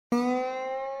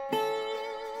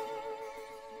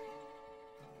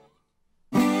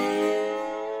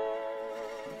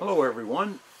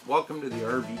everyone. Welcome to the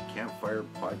RV Campfire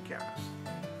Podcast.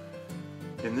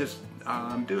 In this,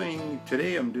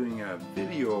 today I'm doing a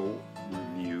video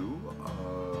review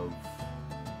of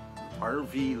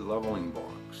RV leveling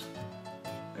box.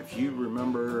 If you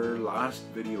remember last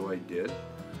video I did,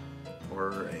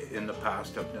 or in the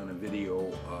past I've done a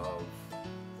video of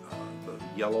the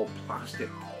yellow plastic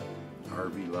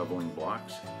RV leveling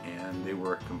blocks, and they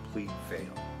were a complete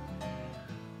fail.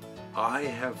 I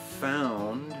have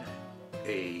found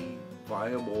a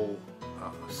viable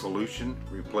solution,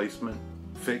 replacement,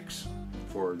 fix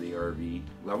for the RV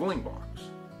leveling box.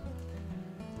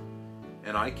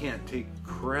 And I can't take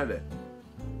credit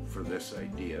for this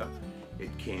idea.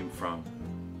 It came from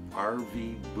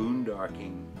RV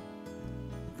Boondocking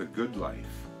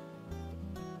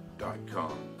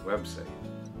thegoodlife.com website.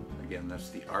 Again, that's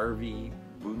the RV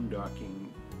Boondocking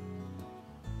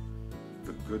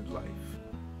The Good Life.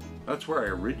 That's where I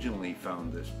originally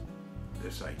found this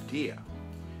idea.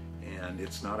 And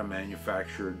it's not a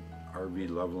manufactured RV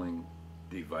leveling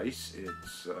device.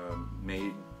 It's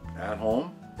made at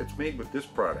home. It's made with this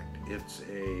product. It's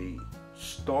a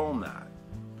stall mat.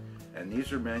 And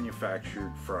these are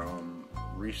manufactured from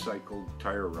recycled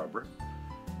tire rubber.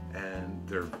 And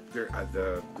they're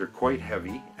quite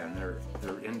heavy, and they're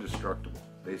indestructible.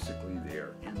 Basically, they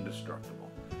are indestructible.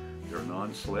 They're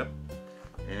non-slip.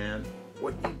 And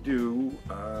what you do,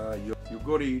 you'll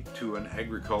go to an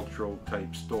agricultural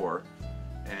type store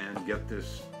and get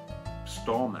this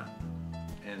stall mat,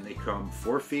 and they come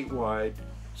 4 feet wide,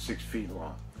 6 feet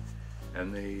long,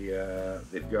 and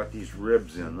they've got these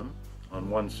ribs in them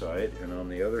on one side, and on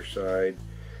the other side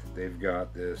they've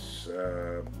got this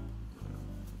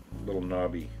little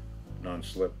knobby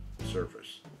non-slip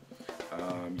surface.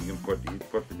 You can put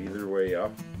them either way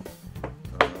up.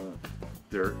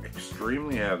 They're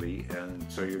extremely heavy, and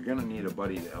so you're going to need a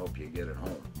buddy to help you get it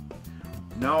home.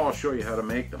 Now I'll show you how to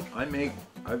make them. I've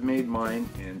made mine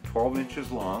in 12 inches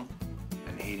long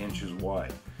and 8 inches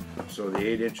wide. So the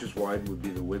 8 inches wide would be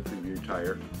the width of your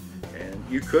tire, and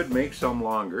you could make some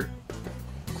longer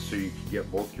so you could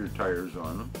get both your tires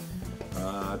on them.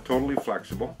 Totally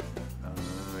flexible.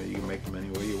 You can make them any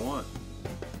way you want.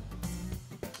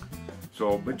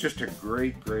 So, but just a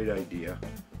great idea.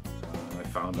 I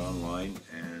found online,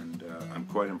 and I'm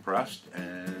quite impressed,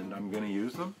 and I'm going to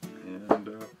use them, and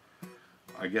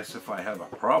I guess if I have a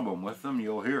problem with them,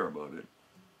 you'll hear about it.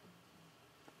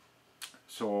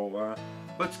 So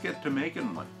let's get to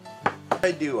making one. What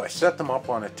I do, I set them up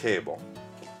on a table,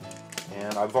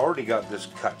 and I've already got this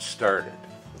cut started.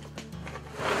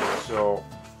 So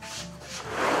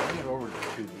bring it over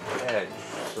to the edge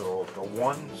so the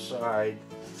one side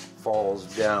falls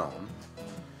down.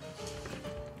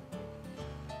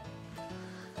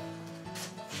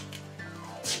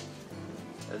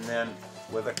 And then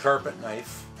with a carpet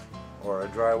knife or a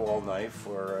drywall knife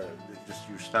or just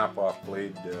your snap-off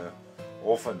blade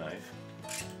Olfa knife,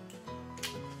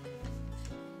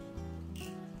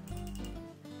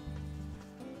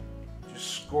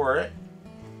 just score it,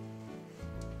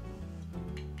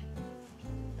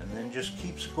 and then just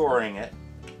keep scoring it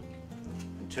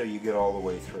until you get all the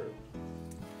way through.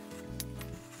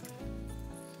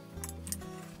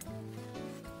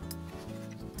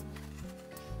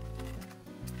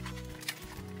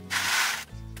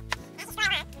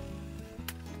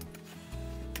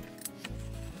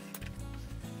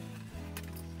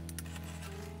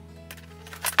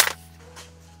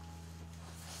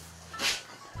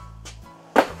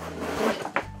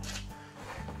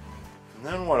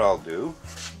 And then what I'll do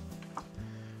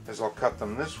is I'll cut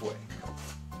them this way.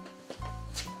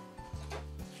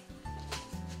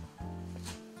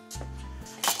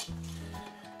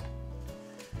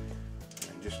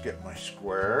 And just get my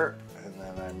square, and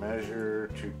then I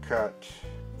measure to cut,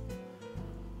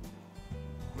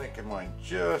 making mine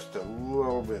just a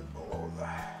little bit below the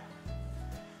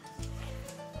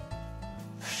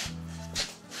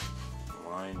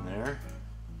line there.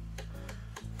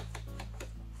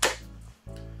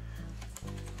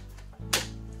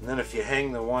 And then if you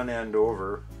hang the one end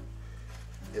over,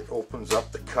 it opens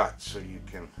up the cut so you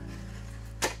can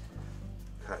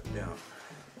cut down.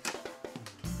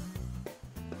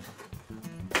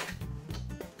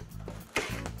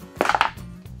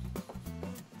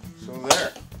 So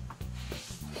there,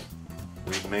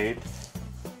 we've made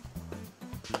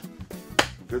a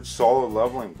good solid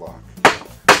leveling block.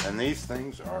 And these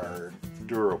things are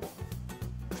durable.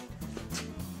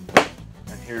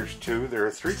 Here's two. They're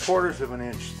 3/4 of an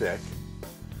inch thick.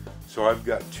 So I've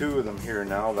got two of them here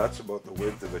now. That's about the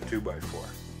width of a 2x4.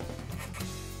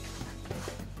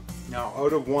 Now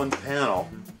out of one panel,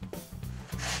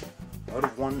 out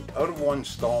of one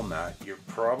stall mat, you're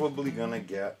probably going to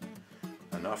get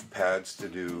enough pads to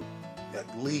do at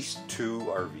least 2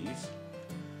 RVs.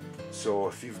 So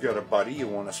if you've got a buddy, you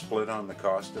want to split on the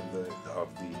cost of the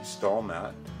stall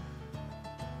mat.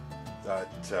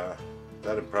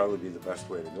 That'd probably be the best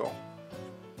way to go,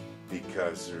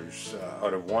 because there's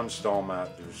out of one stall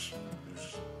mat, there's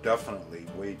definitely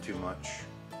way too much.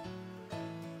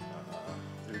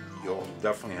 You'll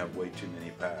definitely have way too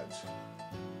many pads.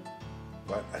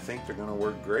 But I think they're going to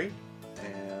work great,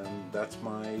 and that's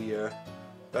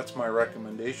my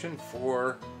recommendation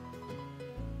for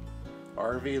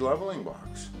RV leveling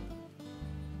box.